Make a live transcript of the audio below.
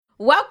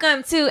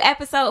Welcome to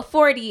episode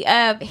 40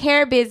 of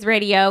Hair Biz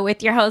Radio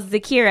with your host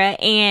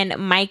Zakira, and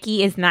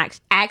Mikey is not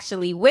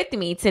actually with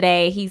me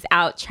today. He's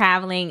out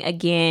traveling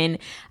again,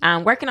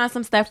 working on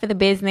some stuff for the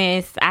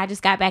business. I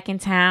just got back in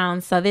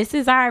town, so this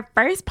is our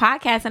first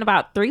podcast in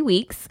about 3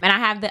 weeks, and I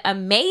have the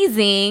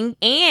amazing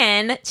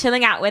Ann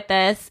chilling out with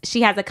us.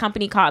 She has a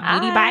company called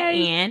Beauty by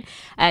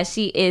Ann.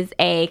 She is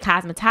a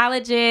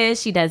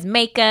cosmetologist. She does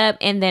makeup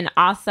and then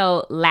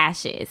also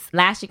lashes,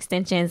 lash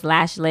extensions,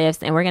 lash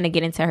lifts, and we're going to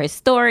get into her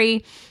story.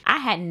 I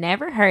had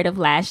never heard of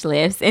lash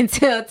lifts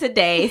until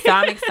today, so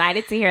I'm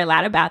excited to hear a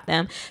lot about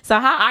them. So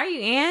how are you,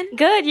 Ann?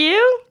 Good,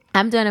 you?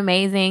 I'm doing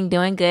amazing,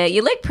 doing good.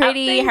 You look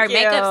pretty. Her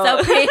makeup's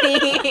so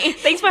pretty.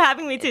 Thanks for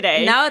having me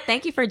today. No,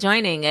 thank you for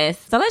joining us.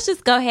 So let's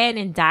just go ahead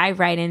and dive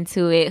right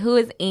into it. Who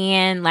is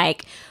Ann?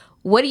 Like,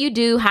 what do you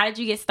do? How did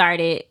you get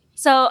started?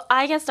 So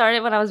I got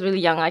started when I was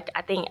really young. Like,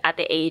 I think at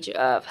the age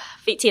of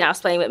 15, I was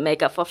playing with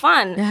makeup for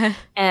fun.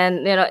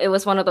 And, it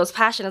was one of those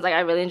passions. Like,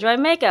 I really enjoy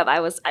makeup. I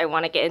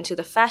want to get into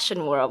the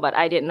fashion world, but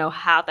I didn't know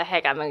how the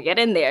heck I'm going to get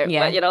in there.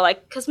 Yeah.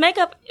 But, because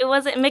makeup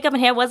and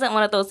hair wasn't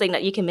one of those things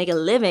that you can make a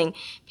living.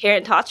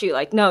 Parent taught you,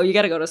 like, no, you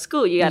got to go to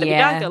school. You got to be a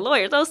doctor,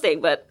 lawyer, those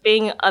things. But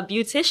being a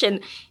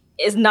beautician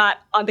is not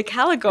on the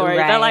category.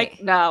 Right. They're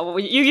like, no,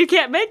 you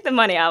can't make the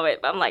money out of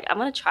it. But I'm like, I'm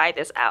going to try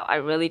this out. I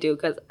really do,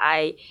 because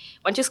I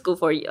went to school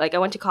I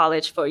went to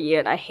college for a year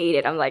and I hate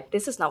it. I'm like,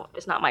 it's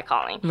not my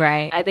calling.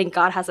 Right. I think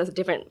God has a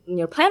different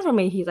plan for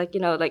me. He's like,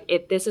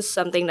 if this is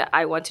something that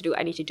I want to do,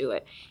 I need to do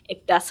it.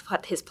 If that's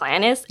what his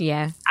plan is,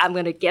 I'm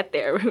going to get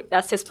there.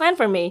 That's his plan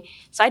for me.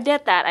 So I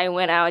did that. I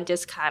went out and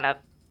just kind of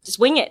just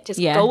wing it, just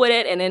go with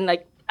it, and then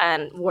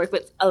and work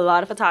with a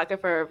lot of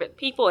photographers, with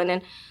people, and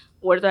then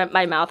word of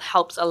my mouth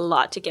helps a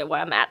lot to get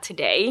where I'm at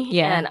today.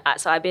 Yeah.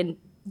 And so I've been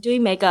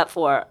doing makeup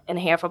and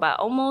hair for about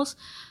almost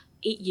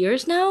 8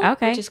 years now.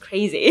 Okay. Which is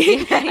crazy.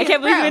 I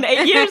can't believe it's been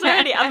 8 years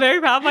already. I'm very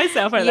proud of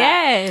myself for that.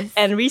 Yes.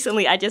 And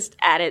recently I just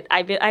added,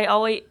 I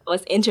always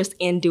was interested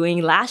in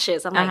doing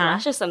lashes. I'm like,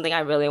 lash is something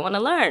I really want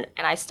to learn.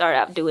 And I started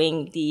out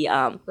doing the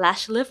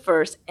lash lift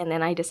first, and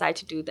then I decided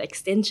to do the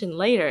extension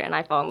later, and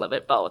I fell in love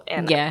with both.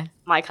 And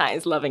my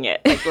client's loving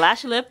it. Like,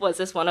 lash lift was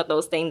just one of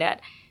those things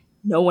that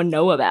no one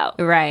know about.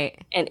 Right.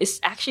 And it's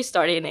actually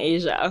started in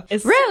Asia.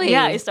 Really?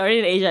 Yeah, it started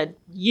in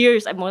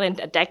Asia more than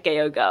a decade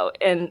ago.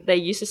 And they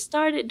used to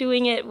start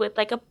doing it with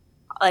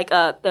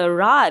the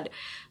rod,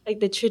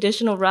 like the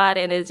traditional rod,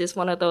 and it's just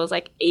one of those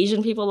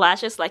Asian people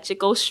lashes, to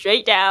go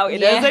straight down.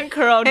 It doesn't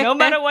curl no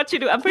matter what you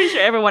do. I'm pretty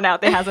sure everyone out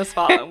there has a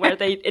spot where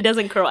it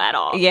doesn't curl at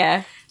all.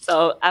 Yeah.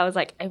 So I was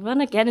like, I want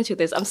to get into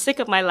this. I'm sick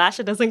of my lash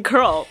that doesn't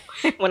curl.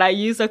 When I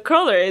use a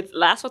curler, it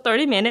lasts for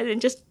 30 minutes and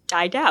just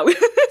died out.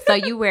 So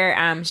you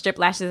wear strip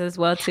lashes as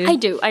well, too? I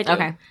do.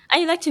 Okay.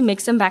 I like to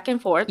mix them back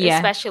and forth,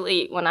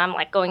 especially when I'm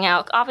going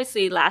out.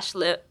 Obviously, not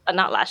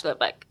lash lift,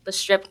 but the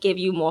strip give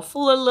you more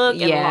fuller look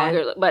and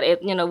longer look. But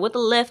with the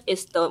lift,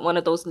 it's one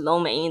of those low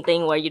maintenance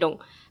thing where you don't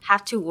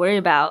have to worry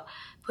about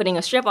putting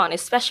a strip on,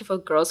 especially for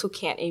girls who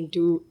can't even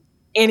do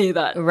any of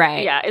that.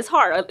 Right. Yeah, it's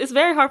hard. It's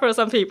very hard for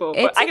some people.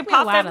 It took me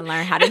a while to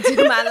learn how to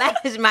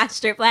do my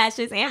strip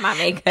lashes and my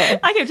makeup.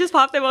 I can just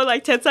pop them on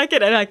 10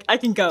 seconds and I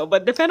can go.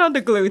 But depend on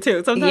the glue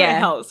too. Sometimes it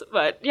helps.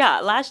 But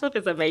yeah, lash lift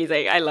is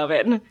amazing. I love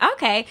it.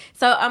 Okay.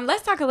 So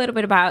let's talk a little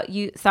bit about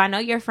you. So I know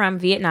you're from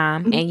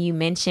Vietnam, and you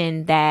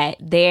mentioned that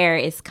there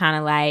is kind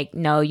of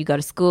no, you go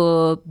to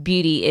school,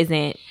 beauty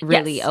isn't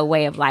really a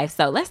way of life.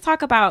 So let's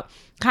talk about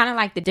kind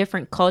of the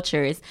different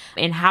cultures,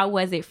 and how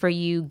was it for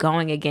you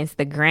going against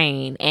the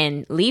grain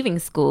and leaving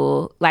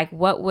school?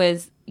 What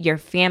was your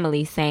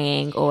family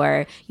saying,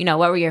 or what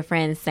were your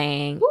friends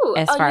saying?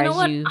 As far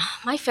as you?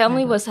 My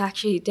family was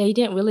actually, they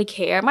didn't really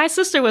care. My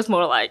sister was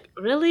more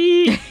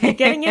really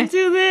getting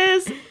into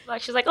this?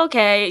 She's like,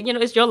 okay,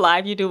 it's your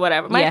life, you do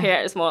whatever. My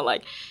parents more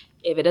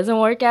if it doesn't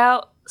work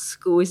out,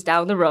 school is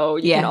down the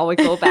road, you can always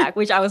go back,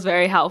 which I was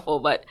very helpful.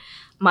 But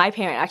my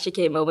parents actually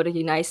came over to the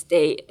United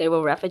States. They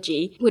were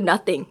refugee with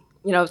nothing,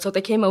 so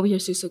they came over here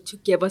to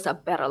give us a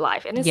better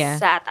life. And it's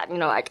sad that,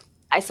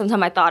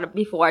 sometimes I thought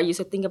before, I used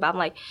to think about,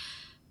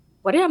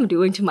 what am I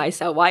doing to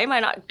myself? Why am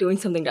I not doing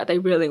something that they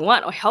really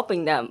want or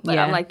helping them? But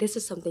I'm this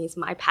is something, it's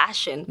my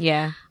passion.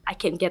 Yeah. I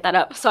can't get that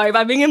up. Sorry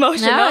about being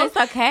emotional. No, it's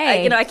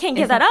okay. I can't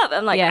get that up.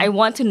 I'm I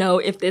want to know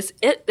if this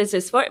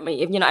is for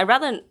me. If, I'd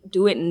rather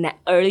do it in an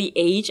early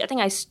age. I think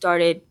I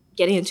started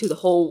getting into the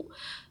whole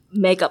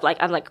makeup.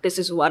 This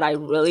is what I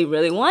really,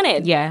 really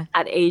wanted. Yeah.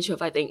 At the age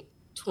of, I think,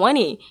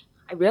 20,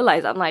 I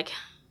realized I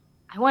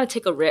want to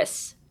take a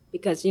risk,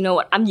 because you know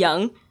what? I'm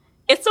young.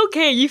 It's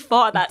okay. You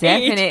fought that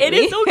age. It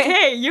is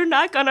okay. You're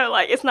not gonna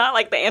it's not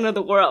the end of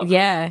the world.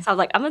 Yeah. So I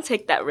was I'm gonna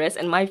take that risk.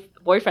 And my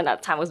boyfriend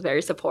at the time was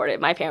very supportive.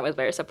 My parent was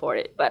very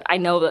supportive. But I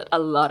know that a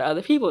lot of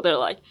other people, they're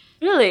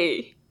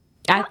really?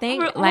 I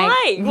think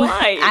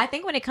why? I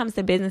think when it comes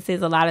to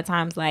businesses, a lot of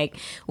times like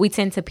we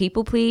tend to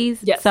people please.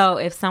 Yes. So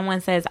if someone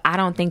says, I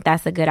don't think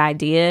that's a good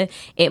idea,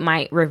 it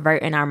might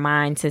revert in our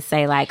mind to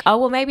say like, oh,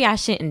 well, maybe I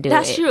shouldn't do it.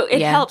 That's true.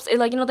 It helps.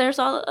 There's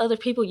all other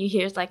people you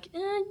hear. It's like,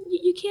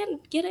 you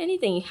can't get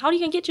anything. How are you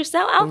going to get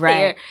yourself out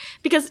there?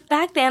 Because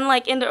back then,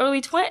 like in the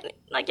early 20s,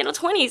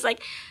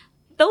 like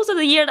those are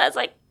the years that's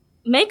like,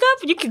 makeup?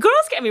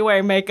 Girls can't be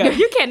wearing makeup.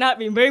 You cannot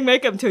be wearing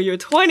makeup until you're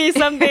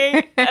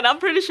 20-something. And I'm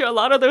pretty sure a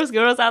lot of those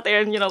girls out there,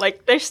 and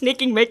they're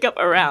sneaking makeup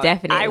around.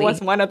 Definitely. I was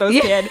one of those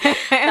kids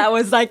that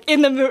was like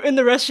in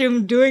the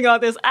restroom doing all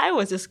this. I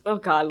was just, oh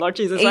God, Lord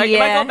Jesus. Like, if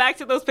I go back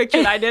to those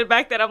pictures I did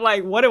back then, I'm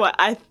like, what am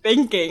I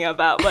thinking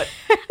about? But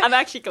I'm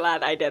actually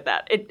glad I did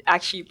that. It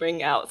actually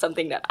bring out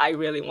something that I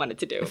really wanted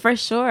to do. For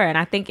sure. And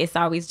I think it's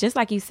always, just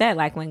like you said,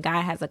 like when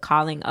God has a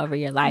calling over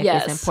your life,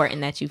 it's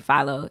important that you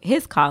follow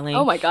his calling.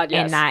 Oh my God,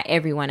 yes. And not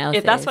everyone else.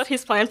 If that's what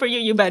he's planned for you,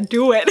 you better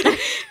do it.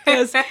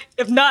 Because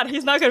if not,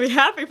 he's not going to be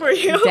happy for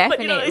you.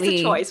 Definitely. But it's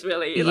a choice,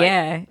 really.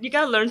 You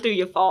got to learn through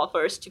your fall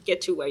first to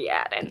get to where you're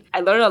at. And I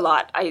learned a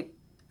lot. I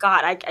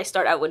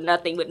started out with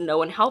nothing, with no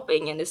one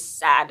helping. And it's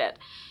sad that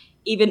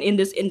even in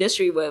this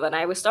industry, when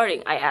I was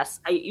starting, I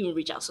even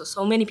reached out to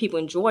so many people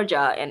in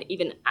Georgia and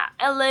even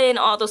LA and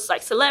all those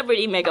like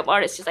celebrity makeup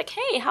artists. Just like,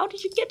 hey, how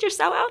did you get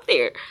yourself out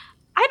there?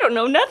 I don't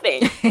know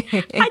nothing.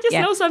 I just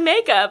know some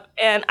makeup.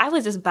 And I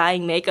was just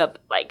buying makeup,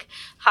 like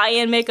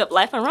high-end makeup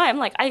left and right. I'm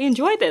like, I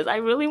enjoy this. I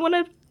really want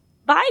to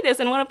buy this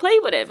and want to play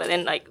with it. But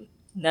then like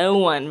no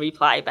one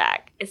replied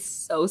back. It's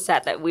so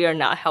sad that we are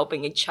not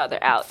helping each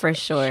other out. For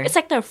sure. It's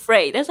like they're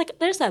afraid.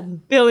 There's a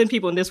billion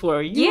people in this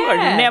world. You are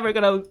never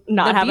going to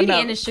not have enough. The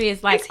beauty industry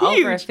is like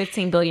over a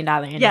 $15 billion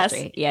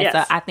industry. Yes.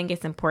 So I think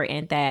it's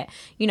important that,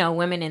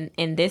 women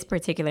in this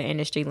particular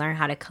industry learn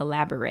how to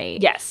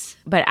collaborate. Yes.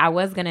 But I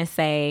was going to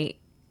say,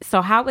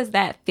 so how was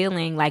that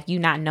feeling, like you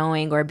not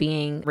knowing or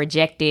being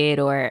rejected,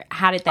 or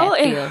how did that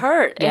feel? It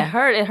hurt. Yeah.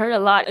 It hurt a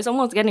lot. It's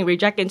almost getting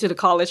rejected into the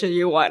college that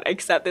you want,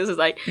 except this is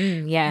like,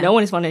 no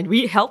one is wanting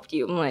to help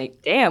you. I'm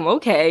like, damn,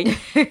 okay.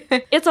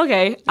 It's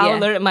okay. I'll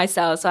learn it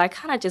myself. So I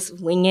kind of just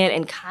wing it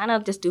and kind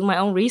of just do my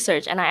own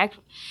research.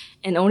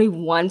 And only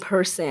one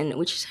person,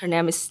 which her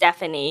name is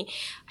Stephanie.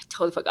 I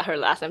totally forgot her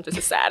last name. This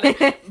is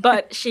sad.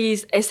 But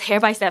it's Hair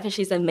by Stephanie.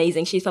 She's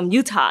amazing. She's from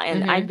Utah.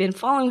 And I've been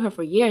following her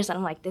for years. And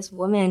I'm like, this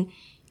woman,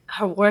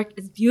 her work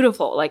is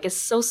beautiful. Like, it's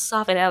so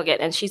soft and elegant.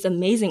 And she's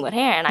amazing with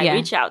hair. And I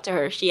reached out to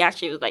her. She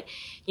actually was like,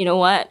 you know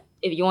what?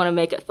 If you want to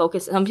make it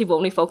focus, some people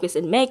only focus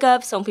in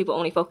makeup. Some people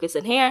only focus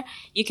in hair.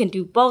 You can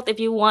do both if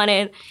you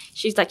wanted.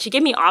 She's like, she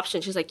gave me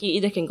options. She's like, you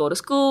either can go to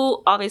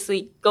school,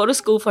 obviously go to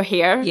school for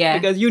hair. Yeah.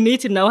 Because you need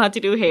to know how to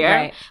do hair.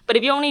 Right. But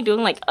if you're only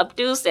doing like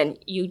updos, then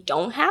you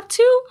don't have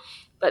to.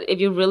 But if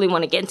you really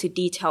want to get into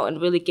detail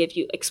and really get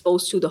you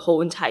exposed to the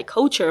whole entire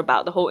culture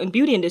about the whole in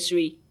beauty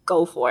industry,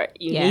 go for it.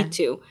 You need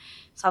to.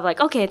 So I'm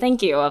like, okay,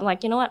 thank you. I'm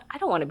like, you know what? I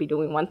don't want to be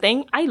doing one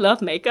thing. I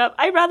love makeup.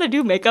 I'd rather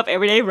do makeup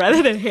every day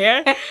rather than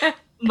hair.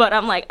 But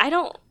I'm like,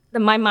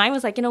 my mind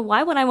was like,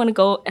 why would I want to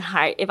go and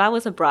hire, if I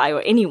was a bride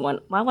or anyone,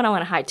 why would I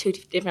want to hire two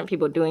different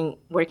people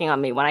working on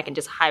me when I can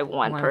just hire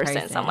one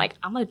person? So I'm like,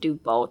 I'm going to do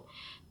both.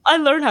 I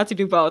learned how to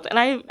do both, and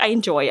I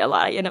enjoy it a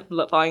lot. I ended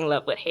up falling in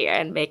love with hair,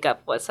 and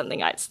makeup was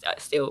something I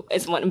still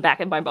is one back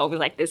in my bones.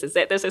 Like, this is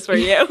it. This is for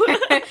you.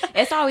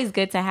 It's always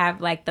good to have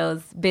like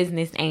those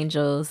business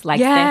angels like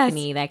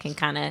Stephanie that can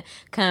kind of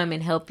come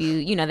and help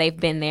you. They've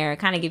been there,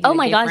 kind of give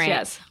you a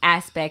different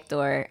aspect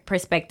or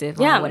perspective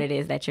on what it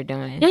is that you're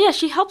doing. Yeah.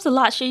 She helps a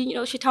lot. She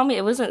told me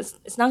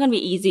it's not going to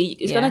be easy.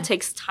 It's going to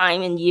take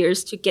time and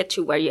years to get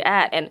to where you're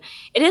at, and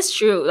it is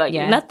true. Like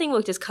nothing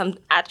will just come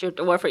at your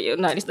door for you.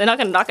 No, they're not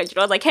going to knock at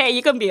your door. Like, hey,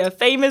 you can be a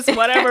famous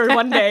whatever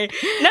one day.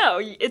 No,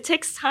 it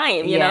takes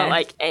time, you know,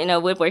 like,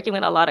 we're working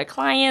with a lot of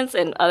clients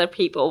and other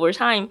people over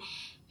time.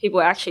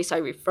 People actually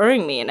started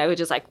referring me, and I was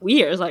just like,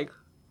 weird. Like,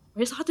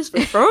 where's all this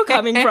referral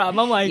coming from?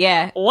 I'm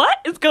like, what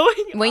is going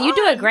on? When you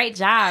do a great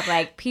job,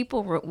 like,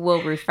 people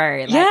will refer.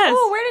 Like,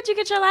 oh, where did you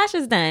get your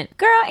lashes done?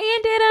 Girl,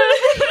 Ann did them.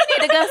 You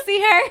need to go see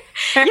her.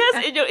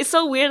 Yes, it's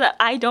so weird that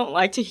I don't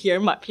like to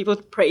hear people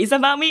praise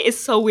about me. It's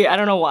so weird. I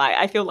don't know why.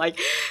 I feel like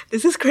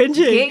this is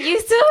cringing. Get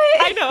used to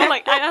it. I know.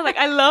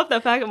 I love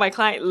the fact of my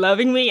client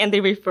loving me and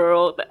they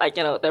referral, like,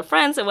 their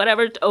friends and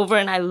whatever over,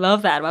 and I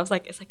love that. But I was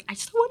like, I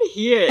just don't want to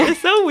hear it.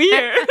 It's so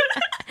weird.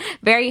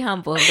 Very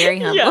humble. Very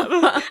humble.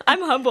 Yeah,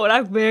 I'm humble. And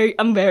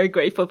I'm very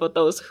grateful for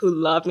those who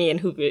love me and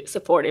who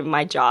supported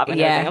my job and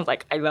everything. I'm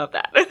like, I love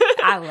that.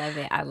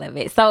 I love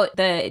it. So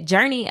the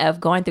journey of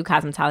going through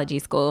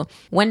cosmetology school,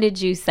 when did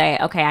you say,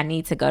 okay, I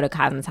need to go to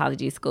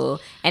cosmetology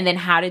school? And then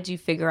how did you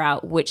figure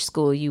out which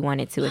school you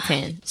wanted to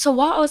attend? So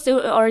while I was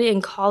still already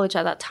in college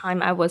at that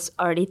time, I was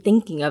already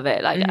thinking of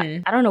it. Like,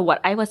 I don't know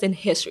what, I was in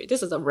history.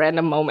 This is a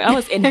random moment. I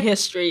was in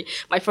history,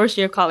 my first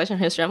year of college in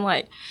history. I'm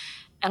like,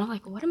 And I'm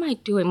like, what am I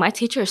doing? My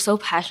teacher is so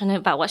passionate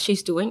about what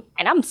she's doing,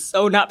 and I'm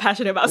so not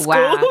passionate about school.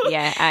 Wow,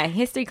 yeah.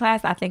 History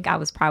class, I think I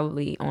was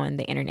probably on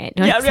the internet.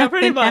 Yeah,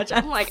 pretty much.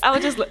 I'm like, I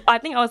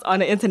think I was on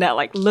the internet,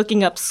 like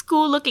looking up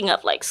school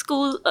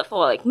for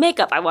like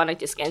makeup. I wanted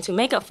to get into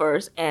makeup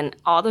first, and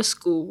all the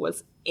school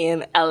was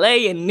in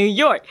LA and New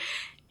York.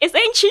 It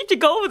ain't cheap to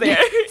go there.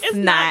 It's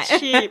not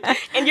cheap.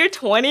 And you're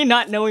 20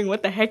 not knowing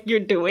what the heck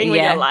you're doing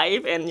with your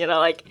life. And,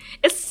 like,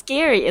 it's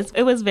scary.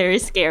 It was very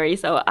scary.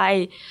 So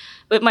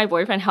but my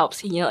boyfriend helps.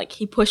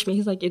 He pushed me.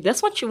 He's like, if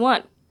that's what you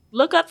want,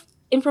 look up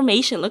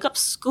information, look up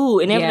school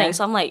and everything. Yeah.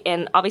 So I'm like,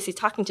 and obviously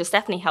talking to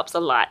Stephanie helps a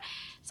lot.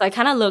 So I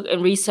kind of look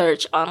and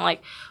research on,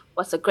 like,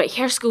 what's a great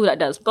hair school that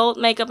does both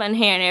makeup and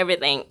hair and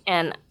everything.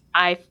 And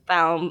I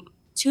found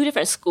 2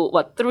 different schools,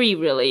 three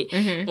really.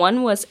 Mm-hmm.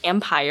 One was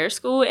Empire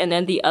School, and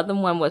then the other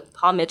one was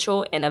Paul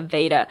Mitchell and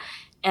Aveda.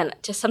 And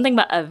just something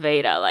about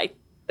Aveda, like,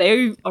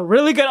 they are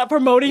really good at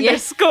promoting their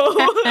school.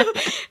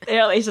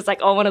 It's just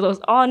like one of those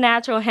all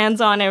natural,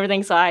 hands-on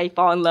everything. So I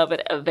fall in love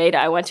with Aveda.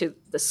 I went to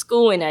the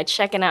school and I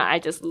checked it out. I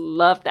just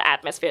love the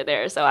atmosphere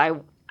there. So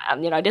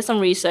I did some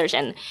research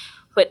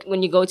But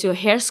when you go to a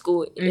hair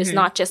school, it's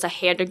not just a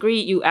hair degree.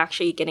 You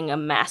actually getting a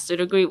master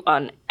degree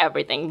on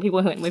everything.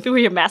 When people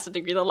hear master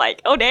degree, they're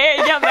like, "Oh, damn,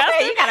 you got a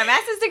master's? You got a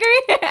master's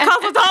degree?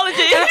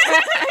 Cosmetology."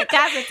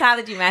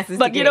 Cosmetology master's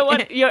degree. But you know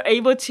what? You're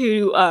able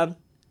to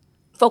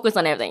focus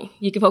on everything.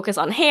 You can focus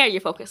on hair. You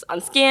focus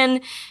on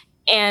skin.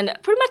 And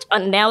pretty much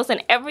on nails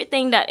and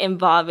everything that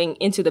involving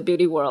into the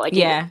beauty world.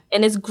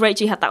 And it's great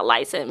you have that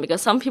license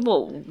because some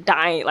people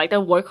they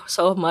work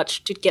so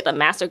much to get a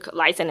master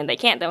license and they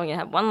can't. They only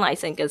have one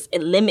license because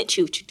it limits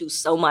you to do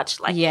so much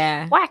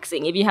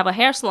waxing. If you have a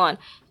hair salon,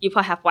 you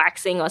probably have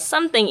waxing or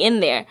something in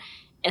there.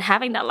 And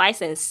having that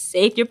license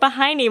saved your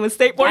behind name when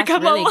state board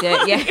come along. That's really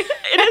good, yeah.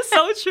 It is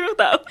so true,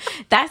 though.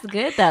 That's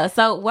good, though.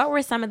 So what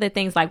were some of the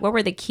things, what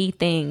were the key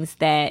things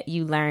that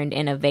you learned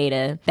in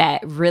Aveda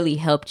that really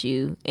helped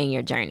you in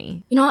your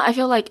journey? I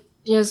feel like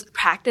just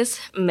practice,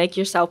 make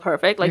yourself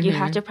perfect. You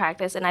have to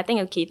practice. And I think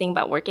a key thing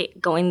about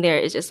going there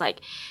is just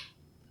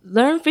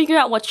figure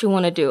out what you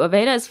want to do.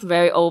 Aveda is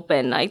very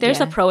open.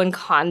 There's a pro and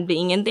con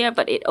being in there,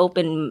 but it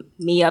opened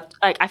me up.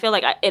 I feel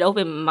like it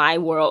opened my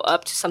world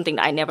up to something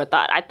that I never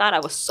thought. I thought I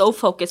was so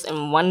focused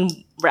in one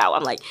route.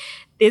 I'm like,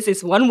 this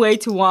is one way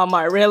to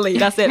Walmart, really.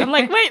 That's it. I'm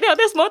like, wait, no,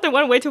 there's more than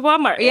one way to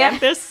Walmart. Yeah,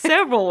 there's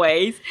several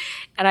ways.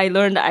 And I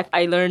learned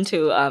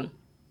to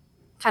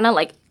kind of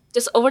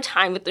just over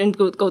time,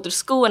 go through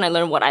school and I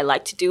learned what I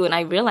like to do. And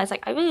I realized,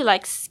 I really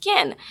like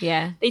skin.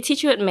 Yeah. They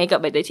teach you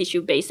makeup, but they teach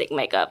you basic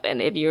makeup.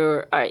 And if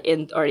you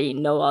already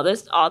know all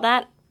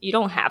that, you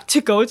don't have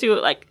to go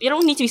to, you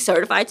don't need to be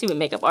certified to be a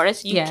makeup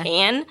artist. You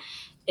can.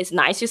 It's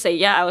nice to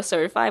say, I was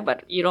certified,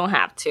 but you don't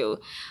have to.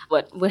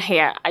 But with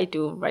hair, I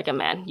do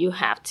recommend you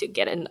have to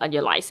get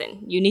your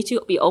license. You need to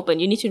be open.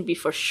 You need to be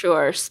for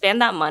sure.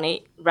 Spend that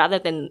money rather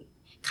than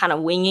kind of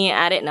winging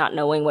at it, not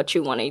knowing what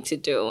you wanted to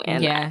do.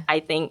 And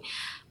I think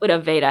with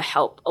Aveda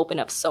help open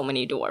up so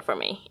many doors for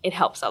me. It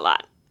helps a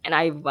lot. And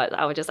I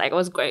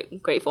was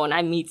grateful. And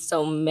I meet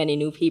so many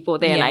new people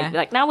there.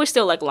 And now we're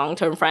still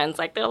long-term friends.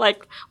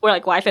 We're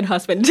wife and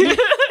husband.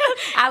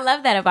 I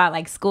love that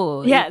about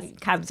school. Yes.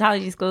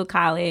 Cosmetology school,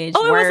 college,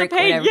 work, it was a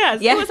pain.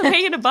 Yes. It was a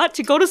pain in the butt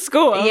to go to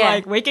school.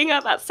 Waking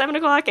up at 7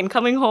 o'clock and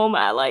coming home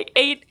at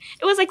 8.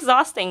 It was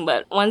exhausting.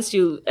 But once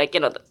you,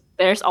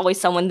 there's always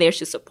someone there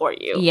to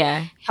support you.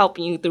 Yeah.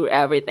 Helping you through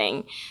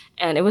everything.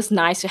 And it was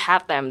nice to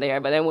have them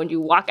there. But then when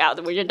you walk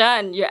out, when you're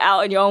done, you're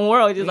out in your own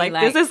world. You're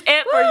this is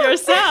it for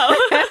yourself.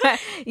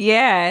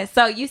 Yeah.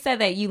 So you said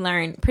that you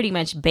learned pretty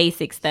much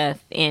basic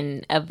stuff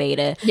in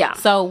Aveda. Yeah.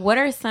 So what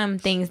are some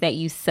things that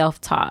you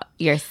self-taught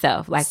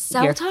yourself?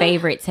 Your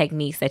favorite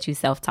techniques that you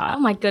self-taught? Oh,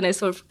 my goodness.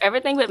 So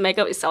everything with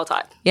makeup is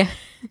self-taught. Yeah.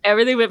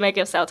 Everything with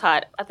makeup is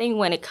self-taught. I think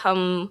when it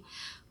comes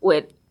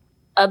with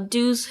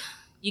updos,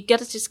 you got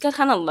to just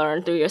kind of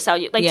learn through yourself.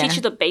 Teach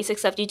you the basic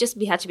stuff. You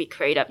just have to be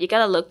creative. You got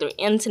to look through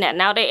internet.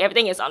 Nowadays,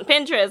 everything is on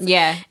Pinterest.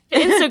 Yeah.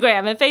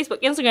 Instagram and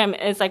Facebook.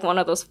 Instagram is one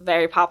of those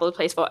very popular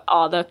places for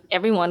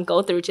everyone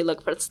go through to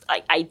look for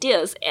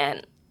ideas.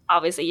 And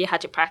obviously, you have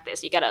to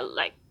practice. You got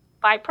to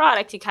buy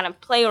products. You kind of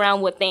play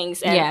around with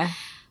things. And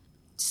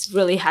just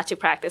really have to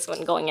practice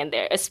when going in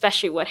there,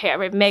 especially with hair.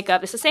 With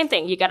makeup, it's the same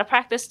thing. You got to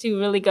practice to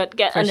really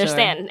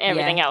understand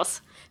everything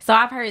else. So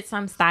I've heard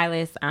some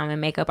stylists and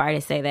makeup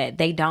artists say that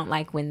they don't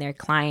like when their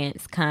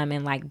clients come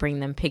and bring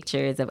them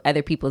pictures of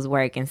other people's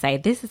work and say,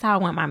 this is how I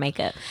want my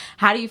makeup.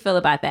 How do you feel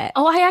about that?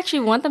 Oh, I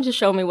actually want them to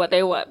show me what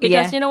they want.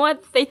 Because you know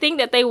what? They think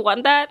that they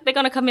want that. They're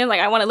going to come in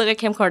I want to look at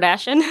Kim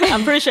Kardashian.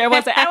 I'm pretty sure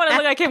everyone say, I want to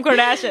look at Kim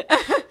Kardashian.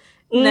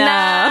 No.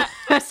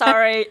 Nah,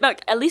 sorry.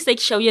 Look, at least they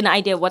show you an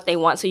idea of what they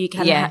want so you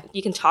can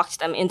you can talk to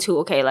them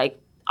into,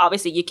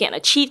 obviously, you can't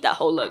achieve that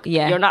whole look.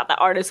 Yeah. You're not the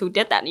artist who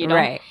did that. You know,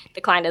 right.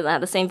 The client doesn't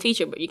have the same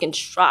feature, but you can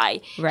try.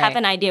 Right. Have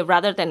an idea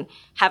rather than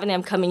having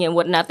them coming in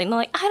with nothing. They're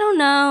like, I don't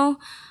know.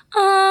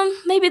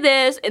 maybe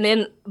this, and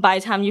then by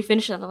the time you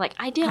finish it, I'm like,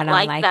 I didn't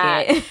like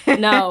that. It.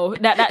 No,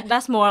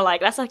 that's more like,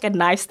 that's like a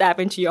knife stab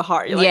into your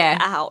heart. You're like,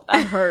 ow,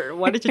 that hurt.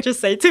 What did you just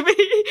say to me?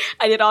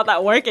 I did all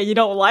that work and you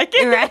don't like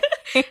it.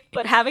 Right.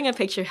 But having a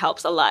picture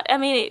helps a lot. I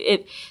mean,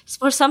 it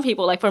for some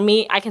people, like for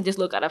me, I can just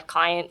look at a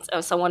client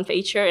or someone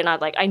feature and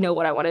I know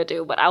what I want to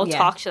do, but I'll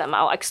talk to them.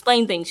 I'll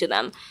explain things to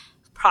them,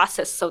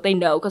 process so they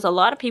know, because a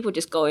lot of people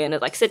just go in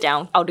and like, sit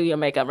down, I'll do your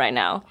makeup right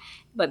now.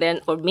 But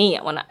then for me,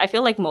 I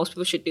feel like most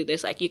people should do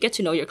this. Like, you get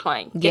to know your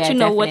client, get to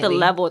know what the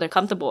level they're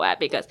comfortable at,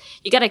 because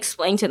you got to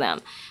explain to them.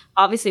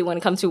 Obviously, when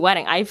it comes to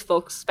wedding, I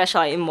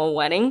specialize in more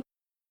wedding.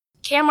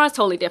 Camera is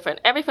totally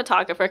different. Every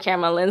photographer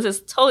camera lens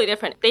is totally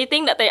different. They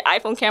think that their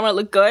iPhone camera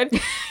look good.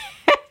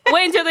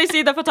 Wait until they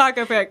see the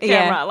photographer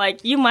camera.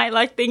 Like, you might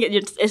like think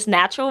it's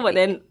natural, but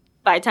then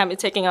by the time you're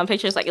taking on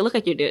pictures, like, it look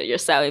like you do it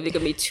yourself. It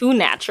can be too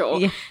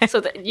natural.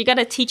 So you got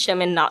to teach them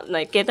and not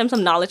like give them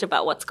some knowledge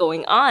about what's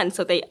going on,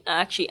 so they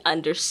actually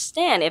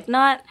understand. If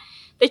not,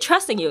 they're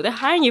trusting you. They're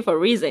hiring you for a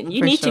reason.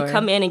 You need to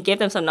come in and give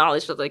them some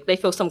knowledge so like they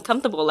feel some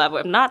comfortable level.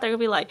 If not, they're gonna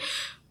be like,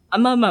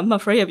 I'm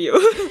afraid of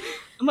you.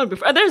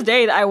 There's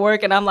days I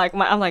work and I'm like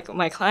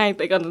my client,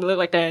 they're gonna look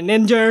like they're a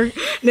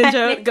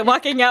ninja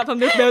walking out from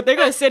this building. They're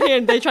gonna sit here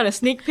and they're trying to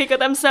sneak peek at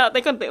themselves.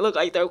 They look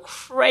like they're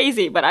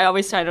crazy, but I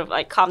always try to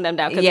like calm them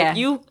down, because if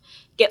you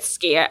get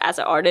scared as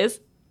an artist,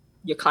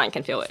 your client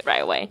can feel it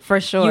right away. For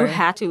sure, you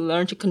have to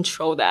learn to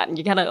control that, and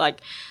you gotta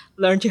like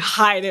learn to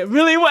hide it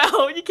really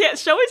well. You can't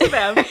show it to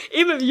them.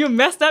 Even if you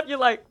messed up, you're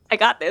like, I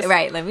got this.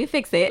 Right, let me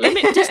fix it. Let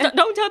me just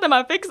don't tell them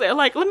I fix it.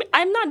 Like,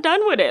 I'm not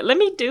done with it. Let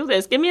me do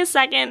this. Give me a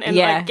second and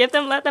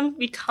let them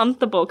be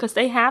comfortable, because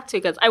they have to.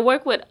 Because I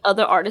work with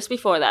other artists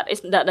before that.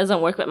 That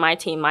doesn't work with my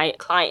team. My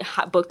client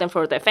booked them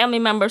for their family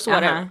members,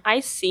 whatever.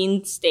 I've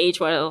seen stage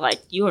where they're like,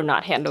 you are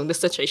not handling the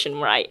situation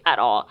right at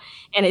all.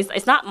 And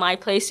it's not my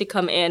place to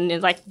come in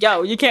and like,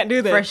 yo, you can't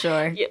do this. For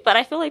sure. Yeah, but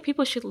I feel like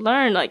people should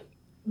learn, like,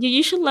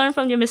 you should learn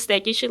from your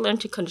mistake. You should learn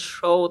to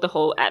control the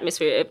whole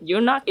atmosphere. If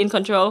you're not in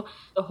control,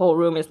 the whole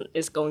room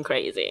is going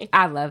crazy.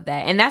 I love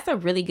that. And that's a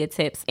really good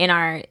tips. In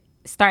our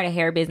Start a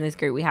Hair Business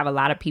group, we have a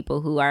lot of people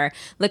who are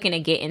looking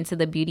to get into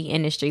the beauty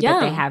industry, but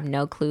they have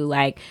no clue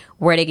like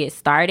where to get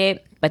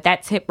started. But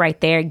that tip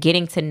right there,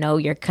 getting to know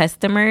your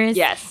customers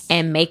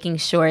and making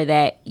sure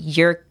that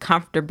you're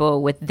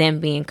comfortable with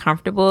them being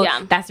comfortable,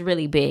 that's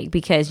really big,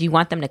 because you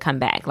want them to come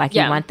back. Like,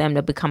 you want them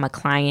to become a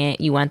client.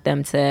 You want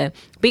them to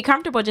be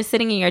comfortable just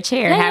sitting in your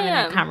chair having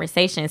a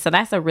conversation. So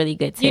that's a really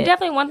good tip. You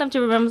definitely want them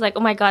to remember, like,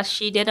 oh my gosh,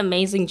 she did an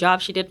amazing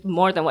job. She did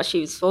more than what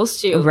she was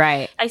supposed to.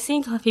 Right. I've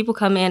seen people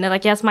come in and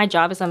like, yes, my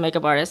job is a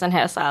makeup artist and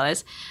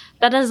hairstylist.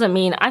 That doesn't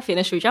mean I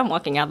finished with you. I'm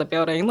walking out the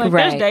building. Like,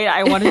 there's days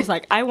I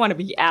want to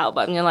be out,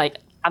 but you're like,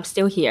 I'm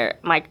still here.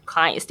 My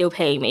client is still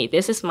paying me.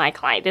 This is my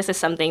client. This is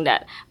something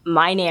that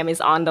my name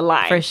is on the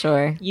line. For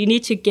sure. You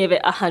need to give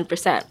it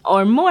 100%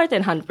 or more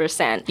than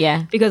 100%.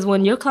 Yeah. Because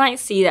when your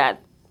clients see their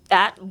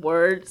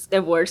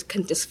words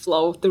can just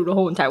flow through the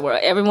whole entire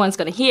world. Everyone's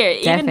going to hear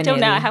it. Definitely. Even until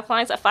now, I have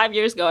clients that 5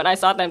 years ago, and I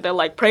saw them, they're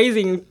like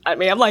praising at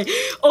me. I'm like,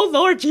 oh,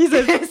 Lord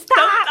Jesus, stop.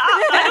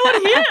 I don't want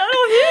to hear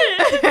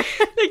it.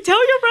 Like,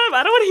 tell your friend,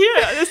 I don't want to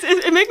hear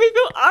it. It makes me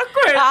feel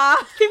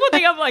awkward. People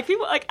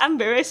think I'm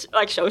very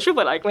like social,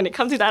 but like when it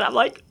comes to that, I'm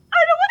like, I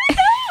don't want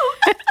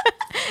to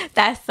know.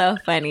 That's so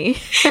funny.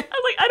 I'm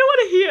like, I don't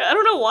want to hear. I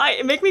don't know why.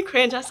 It makes me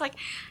cringe. I was like,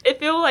 it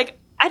feels like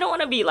I don't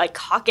want to be like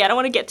cocky. I don't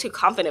want to get too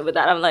confident with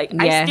that. I'm like,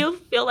 I still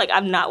feel like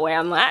I'm not where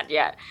I'm at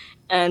yet.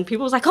 And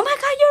people was like, oh my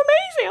God, you're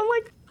amazing. I'm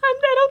like,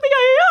 I don't think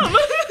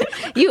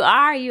I am. You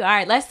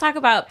are. Let's talk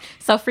about,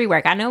 free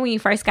work. I know when you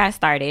first got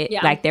started,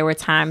 like there were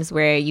times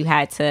where you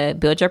had to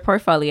build your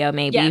portfolio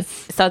maybe. Yes.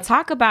 So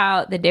talk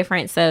about the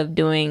difference of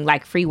doing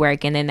like free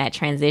work and then that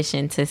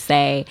transition to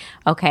say,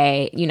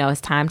 okay,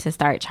 it's time to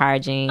start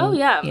charging. Oh,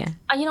 yeah.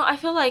 I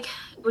feel like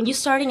when you're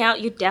starting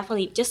out, you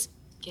definitely just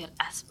get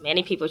as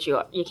many people as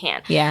you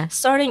can. Yeah.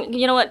 Starting,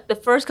 the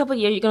first couple of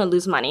years, you're going to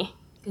lose money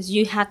because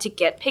you have to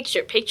get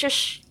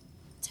pictures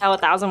tell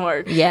 1,000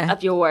 words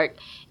of your work.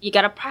 You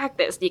got to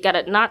practice. You got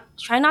to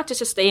try not to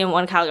just stay in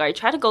one category.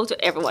 Try to go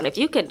to everyone. If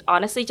you could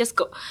honestly just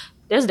go.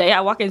 There's a day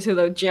I walk into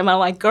the gym. I'm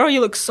like, girl,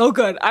 you look so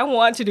good. I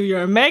want to do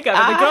your makeup.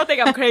 And the girl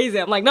think I'm crazy.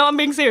 I'm like, no, I'm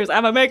being serious.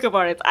 I'm a makeup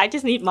artist. I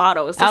just need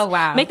models.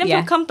 Just make them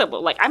feel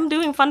comfortable. Like, I'm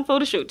doing fun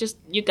photo shoot. Just,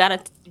 you got to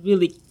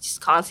really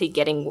just constantly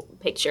getting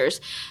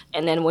pictures.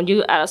 And then when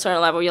you at a certain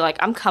level, you're like,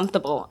 I'm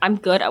comfortable. I'm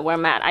good at where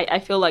I'm at. I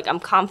feel like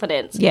I'm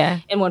confident. Yeah.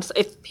 And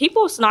if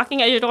people's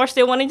knocking at your door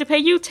still wanting to pay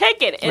you,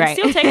 take it. And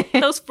still take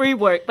those free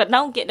work. But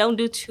don't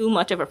do too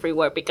much of a free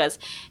work because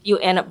you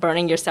end up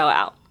burning yourself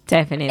out.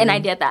 Definitely. And I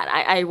did that.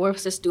 I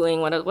was just doing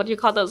what do you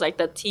call those? Like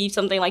the T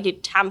something like you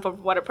tamper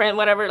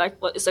whatever. Like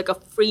it's like a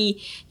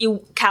free you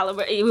work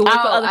with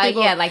other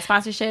people. Like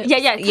sponsorship.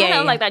 Yeah, kind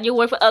of like that. You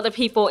work with other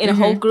people in a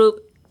whole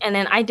group. And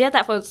then I did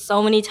that for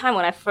so many times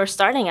when I first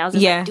starting. I was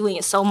just like doing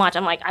it so much.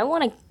 I'm like, I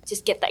want to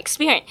just get that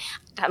experience.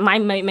 My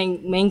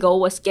main goal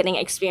was getting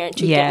experience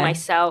to get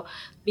myself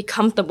be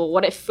comfortable.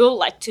 What it feel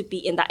like to be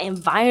in that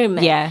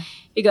environment. Yeah.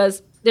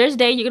 Because there's a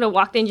day you're gonna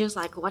walk in just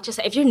like, what just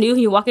if you're new,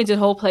 you walk into the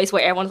whole place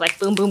where everyone's like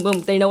boom, boom,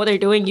 boom. They know what they're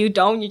doing. You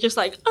don't. You're just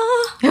like,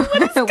 what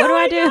do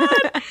I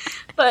do?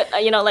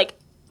 But you know, like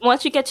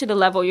once you get to the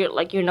level, you're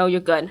like, you know, you're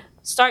good.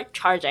 Start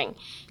charging.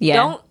 Yeah.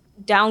 Don't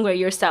downgrade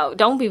yourself.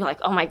 Don't be like,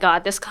 oh my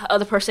god, this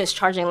other person is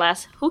charging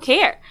less. Who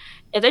cares?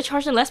 If they're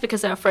charging less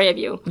because they're afraid of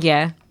you,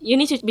 you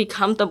need to be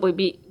comfortable.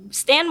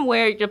 Stand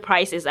where your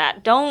price is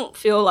at. Don't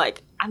feel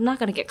like I'm not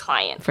gonna get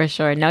client. For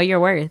sure, know your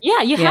worth.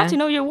 Yeah, you have to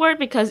know your worth,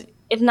 because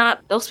if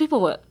not, those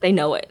people they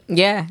know it.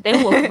 Yeah, they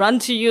will run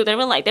to you. They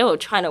will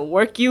try to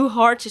work you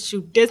hard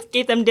to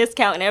give them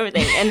discount and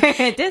everything. And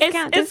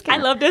discount. I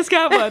love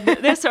discount,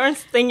 but there's certain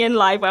thing in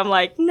life where I'm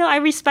like, no, I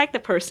respect the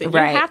person.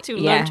 Right. You have to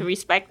learn to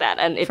respect that.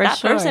 And if that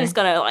sure. person is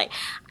gonna like,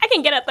 I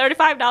can get a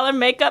 $35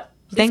 makeup.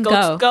 Then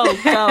go.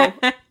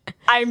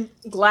 I'm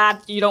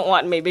glad you don't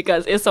want me,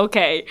 because it's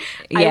okay.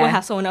 Yeah. I will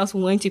have someone else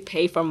willing to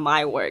pay for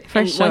my work.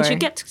 For sure. Once you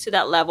get to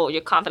that level,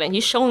 you're confident.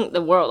 You're showing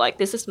the world, like,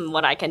 this is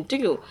what I can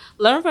do.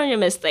 Learn from your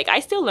mistake. I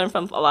still learn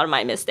from a lot of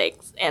my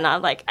mistakes. And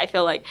I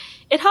feel like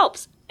it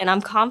helps. And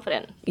I'm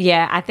confident.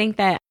 Yeah, I think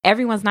that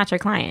everyone's not your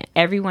client.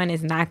 Everyone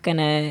is not going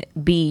to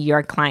be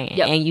your client.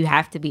 Yep. And you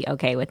have to be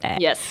okay with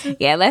that. Yes.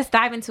 Yeah, let's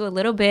dive into a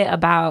little bit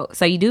about,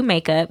 so you do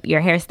makeup,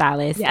 you're a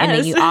hairstylist, and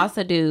then you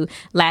also do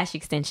lash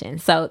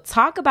extensions. So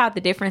talk about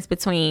the difference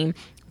between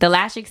the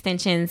lash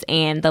extensions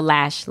and the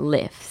lash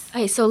lifts.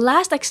 Okay, so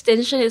lash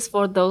extension is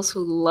for those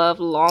who love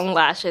long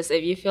lashes.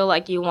 If you feel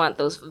like you want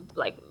those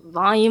like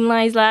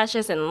volumized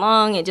lashes and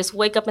long, and just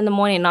wake up in the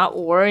morning not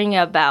worrying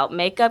about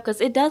makeup,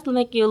 because it does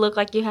make you look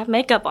like you have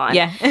makeup on.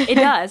 Yeah. It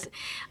does.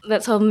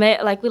 But so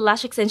like with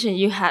lash extension,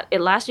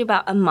 it lasts you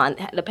about a month,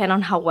 depending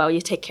on how well you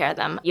take care of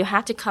them. You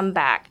have to come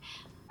back.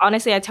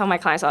 Honestly, I tell my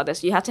clients all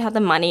this. You have to have the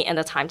money and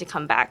the time to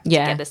come back to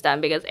get this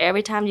done, because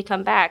every time you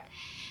come back,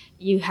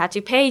 you had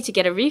to pay to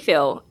get a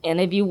refill.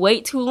 And if you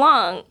wait too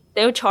long,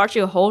 they'll charge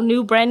you a whole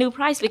brand new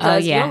price,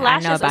 because your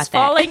lashes is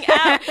falling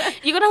out.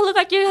 You're going to look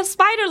like you have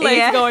spider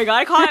legs going on.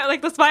 I call it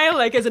like the spider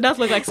leg, because it does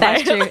look like spider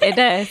legs. That's true. It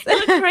does.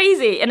 It looks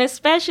crazy. And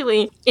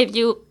especially if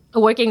you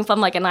are working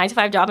from like a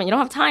 9-to-5 job and you don't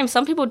have time.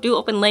 Some people do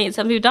open late and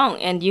some people don't.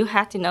 And you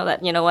have to know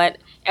that, you know what,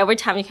 every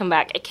time you come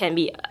back, it can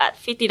be at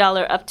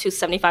 $50 up to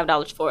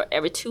 $75 for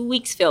every 2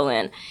 weeks fill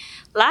in.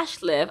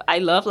 Lash lift, I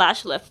love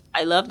lash lift.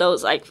 I love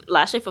those like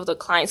lash lift for the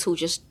clients who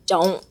just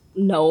don't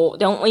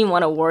even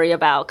want to worry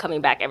about coming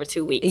back every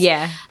 2 weeks.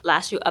 Yeah.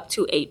 Last you up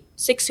to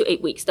 6 to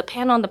 8 weeks,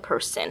 depend on the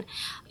person.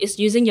 It's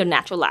using your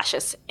natural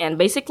lashes. And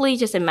basically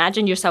just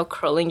imagine yourself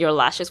curling your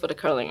lashes with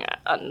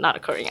not a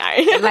curling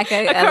iron. Like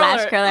a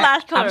lash curler.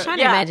 Lash curler. I'm trying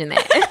to imagine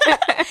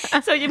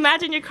that. So you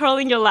imagine you're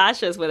curling your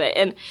lashes with it.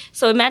 And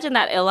so imagine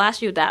that it'll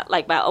last you that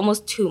like about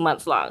almost 2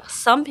 months long.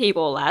 Some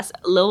people last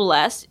a little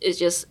less. It's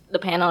just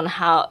depend on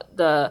how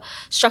the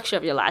structure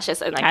of your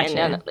lashes. And like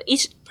and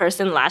each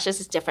person lashes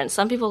is different.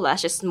 Some people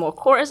lashes more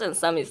coarse and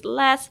some is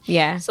less.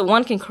 Yeah. So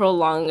one can curl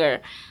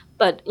longer.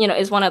 But, you know,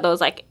 it's one of those,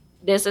 like,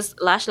 this is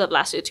lash lift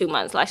lasts you 2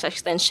 months. Lash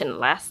extension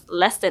lasts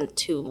less than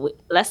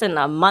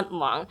a month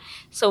long.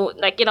 So,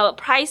 like, you know,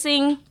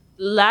 pricing,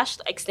 lash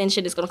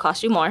extension is going to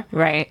cost you more.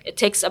 Right. It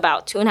takes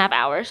about 2.5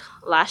 hours.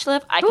 Lash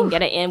lift, I can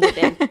get it in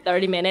within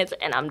 30 minutes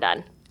and I'm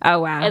done. Oh,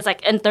 wow. It's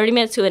like in 30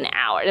 minutes to an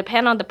hour,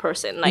 depending on the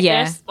person. Like,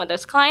 when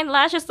there's client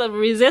lashes that are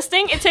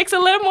resisting, it takes a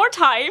little more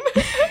time.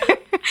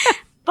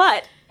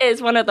 But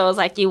it's one of those,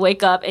 like, you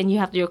wake up and you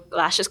have your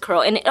lashes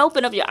curl, and it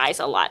open up your eyes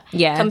a lot.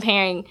 Yeah.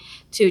 Comparing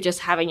to just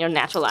having your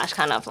natural lash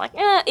kind of like,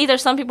 either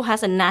some people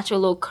has a natural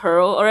little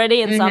curl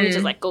already, and some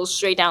just, like, goes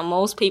straight down.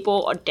 Most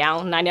people are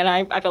down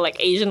 99. I feel like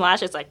Asian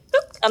lashes, like,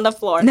 on the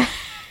floor.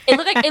 It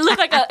looked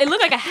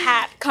like a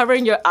hat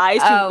covering your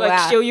eyes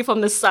to shield you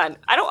from the sun.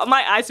 I don't want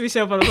my eyes to be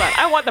shielded from the sun.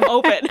 I want them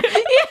open.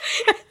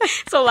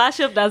 So lash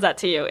lift does that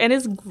to you, and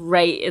it's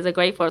great. It's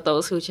great for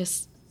those who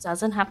just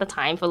doesn't have the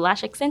time for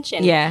lash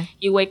extension. Yeah.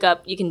 You wake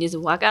up, you can just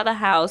walk out of the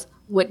house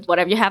with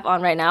whatever you have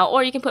on right now,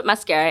 or you can put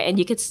mascara and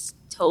you could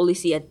totally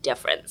see a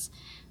difference.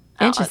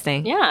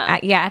 Interesting. Yeah.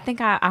 I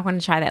think I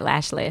want to try that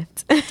lash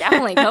lift.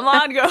 Definitely. Come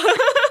on, girl.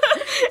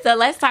 So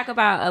let's talk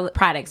about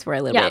products for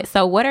a little bit.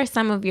 So what are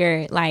some of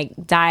your like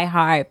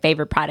die-hard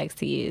favorite products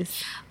to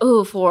use?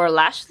 Ooh, for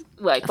lash,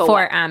 like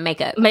for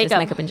makeup. Just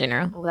makeup in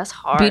general. Oh, that's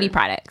hard. Beauty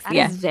products. That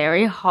is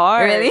very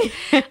hard. Really?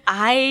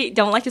 I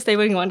don't like to stay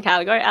within one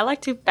category. I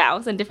like to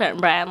bounce in different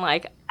brand.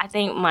 Like, I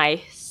think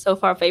my so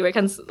far favorite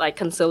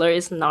concealer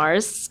is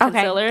NARS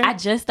concealer. I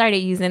just started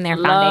using their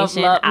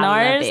foundation. Love I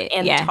NARS love it.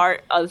 and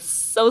Tarte are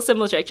so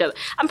similar to each other.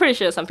 I'm pretty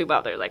sure some people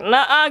out there are like,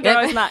 nah,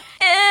 girl, it's not.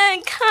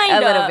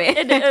 Kind of. A little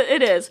bit.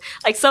 It is.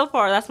 Like, so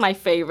far, that's my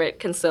favorite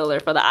concealer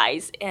for the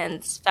eyes.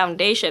 And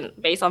foundation,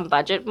 based on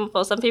budget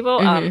for some people,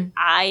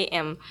 I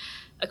am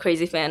a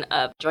crazy fan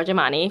of Giorgio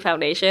Armani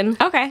foundation.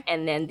 Okay.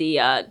 And then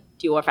the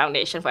Dior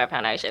foundation for a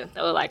foundation.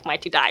 They were like my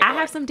to die for. I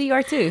have some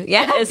Dior too.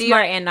 Yeah, it's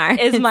Dior and NARS.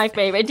 It's my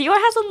favorite. Dior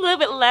has a little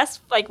bit less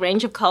like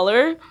range of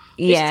color.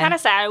 Yeah. It's kind of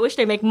sad. I wish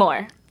they make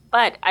more.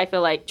 But I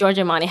feel like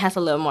Giorgio Armani has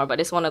a little more, but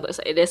it's one of those.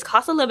 It is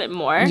costs a little bit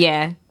more.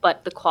 Yeah.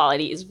 But the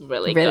quality is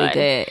really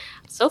good.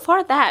 So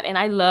far that, and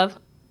I love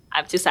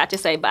I'm too sad to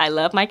say, but I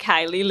love my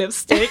Kylie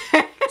lipstick.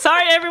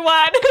 Sorry,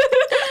 everyone.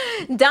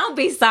 Don't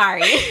be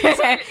sorry.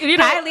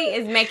 Kylie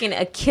is making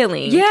a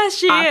killing. Yes,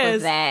 she off is.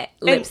 Of that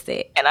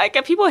lipstick. And I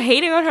get people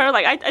hating on her.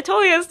 Like, I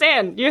totally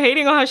understand. You're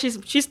hating on her.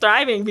 She's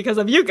thriving because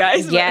of you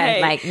guys. Yeah, but,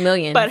 hey, like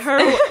millions. But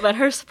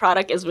her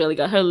product is really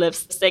good. Her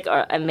lipstick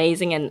are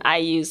amazing, and I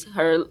use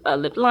her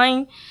lip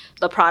line,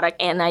 the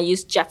product, and I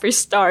use Jeffree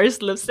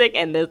Star's lipstick,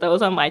 and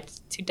those are my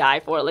to die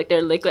for. Like,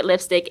 their liquid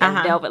lipstick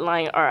and velvet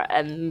line are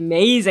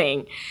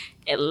amazing.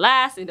 It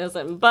lasts. It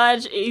doesn't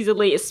budge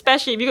easily,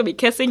 especially if you're going to be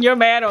kissing your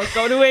man or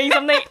go doing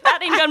something. That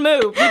ain't going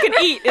to move. You can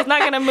eat. It's not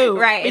going to move.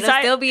 Right. It'll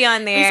still be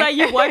on there. It's like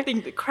you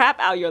wiping the crap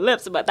out your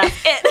lips, but that's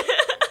it.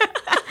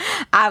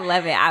 I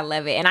love it. I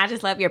love it. And I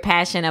just love your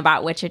passion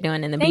about what you're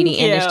doing in the beauty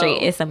industry.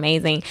 It's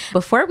amazing.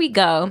 Before we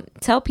go,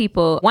 tell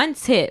people one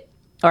tip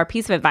or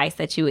piece of advice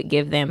that you would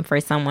give them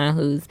for someone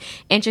who's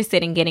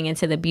interested in getting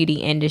into the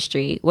beauty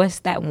industry. What's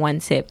that one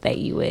tip that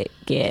you would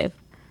give?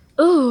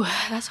 Ooh,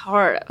 that's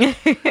hard.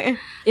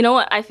 You know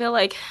what? I feel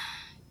like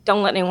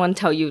don't let anyone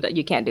tell you that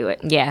you can't do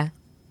it. Yeah.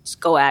 Just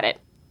go at it.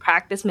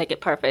 Practice, make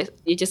it perfect.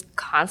 You just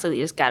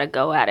constantly just got to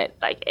go at it.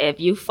 Like, if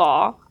you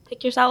fall,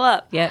 pick yourself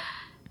up. Yep.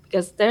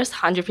 Because there's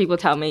 100 people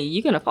tell me,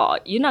 you're going to fall.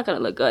 You're not going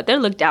to look good. They'll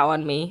look down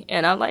on me.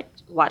 And I'm like,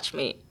 watch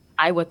me.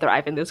 I would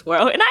thrive in this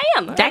world. And I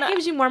am. That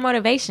gives you more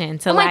motivation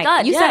to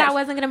God, you said I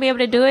wasn't going to be able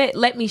to do it.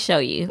 Let me show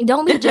you.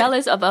 Don't be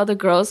jealous of other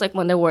girls, like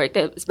when they work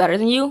that's better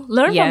than you.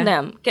 Learn from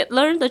them.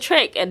 Learn the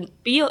trick and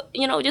be,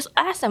 just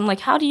ask them, like,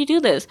 how do you do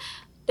this?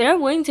 They're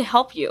willing to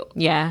help you.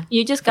 Yeah.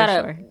 You just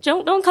gotta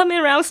don't come in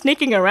around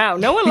sneaking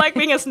around. No one like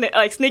being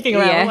sneaking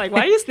around. Yeah. Like,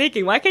 why are you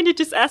sneaking? Why can't you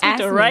just ask me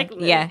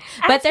directly? Yeah.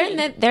 But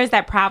there's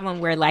that problem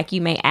where, like,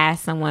 you may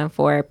ask someone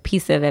for a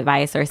piece of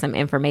advice or some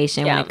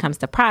information when it comes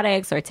to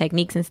products or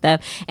techniques and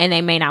stuff, and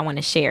they may not want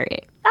to share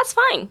it. That's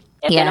fine.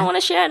 If they don't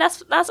want to share,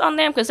 that's on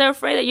them, because they're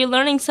afraid that you're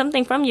learning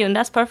something from you, and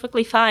that's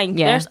perfectly fine.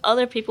 Yeah. There's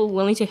other people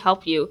willing to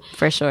help you.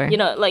 For sure.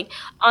 Like,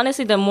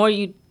 honestly,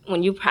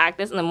 when you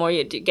practice and the more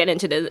you get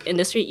into the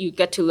industry, you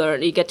get to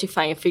learn, you get to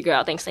figure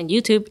out things. And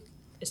YouTube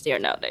is there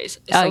nowadays.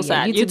 It's so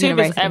sad.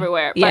 YouTube is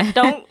everywhere. Yeah.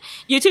 But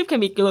YouTube can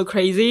be a little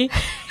crazy.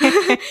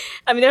 I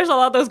mean, there's a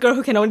lot of those girls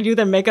who can only do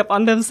their makeup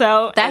on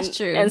themselves. That's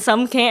true. And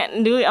some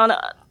can't do it on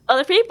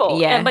other people.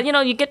 Yeah. But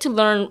you get to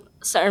learn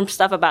certain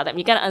stuff about them.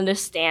 You got to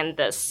understand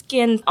the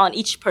skin on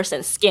each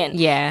person's skin.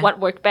 Yeah. What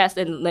worked best.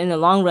 And in the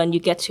long run, you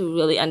get to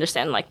really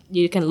understand, like,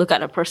 you can look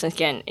at a person's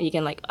skin and you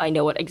can, like, I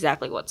know what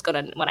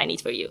I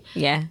need for you.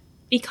 Yeah.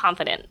 Be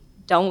confident.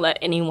 Don't let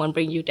anyone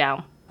bring you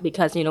down,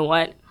 because you know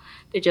what?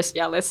 They're just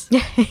jealous.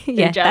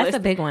 Yeah, that's a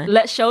big one.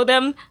 Show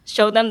them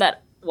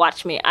that,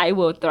 watch me, I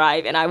will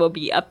thrive and I will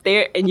be up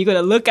there, and you're going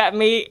to look at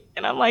me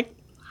and I'm like,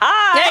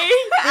 hi,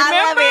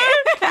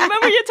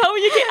 remember you told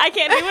me I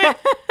can't do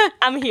it?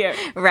 I'm here.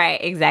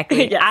 Right,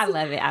 exactly. Yes. I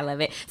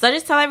love it. So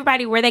just tell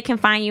everybody where they can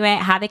find you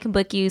at, how they can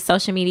book you,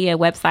 social media,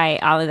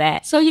 website, all of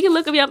that. So you can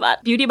look me up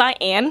at Beauty by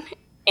Ann.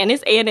 And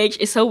it's A&H.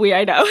 It's so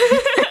weird, I know.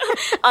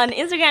 On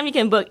Instagram, you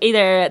can book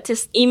either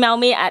just email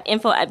me at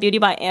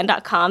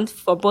info@beautybyann.com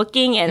for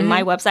booking. And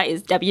my website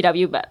is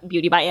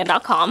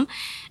www.beautybyann.com.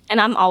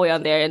 And I'm always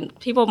on there. And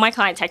my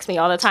clients text me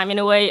all the time in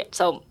a way.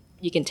 So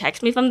you can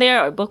text me from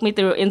there or book me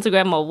through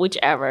Instagram or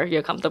whichever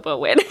you're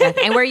comfortable with.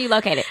 And where are you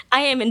located?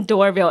 I am in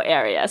Doraville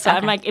area. So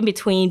I'm like in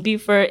between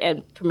Beaufort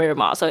and Premier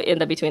Mall. So in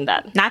the between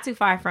that. Not too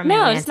far from No,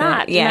 Atlanta. it's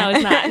not. Yeah. No,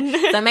 it's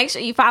not. So make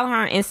sure you follow her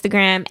on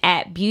Instagram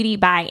at Beauty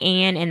by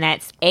Ann, and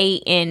that's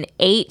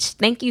ANH.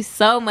 Thank you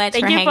so much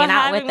for hanging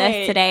out with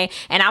us today.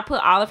 And I'll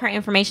put all of her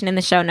information in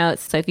the show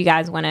notes. So if you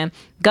guys want to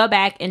go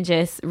back and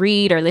just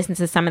read or listen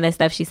to some of the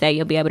stuff she said,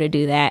 you'll be able to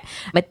do that.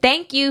 But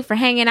thank you for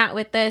hanging out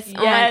with us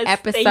on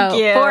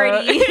episode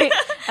 40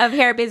 of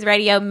Hair Biz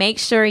Radio. Make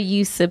sure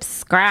you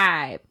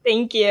subscribe.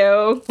 Thank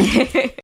you.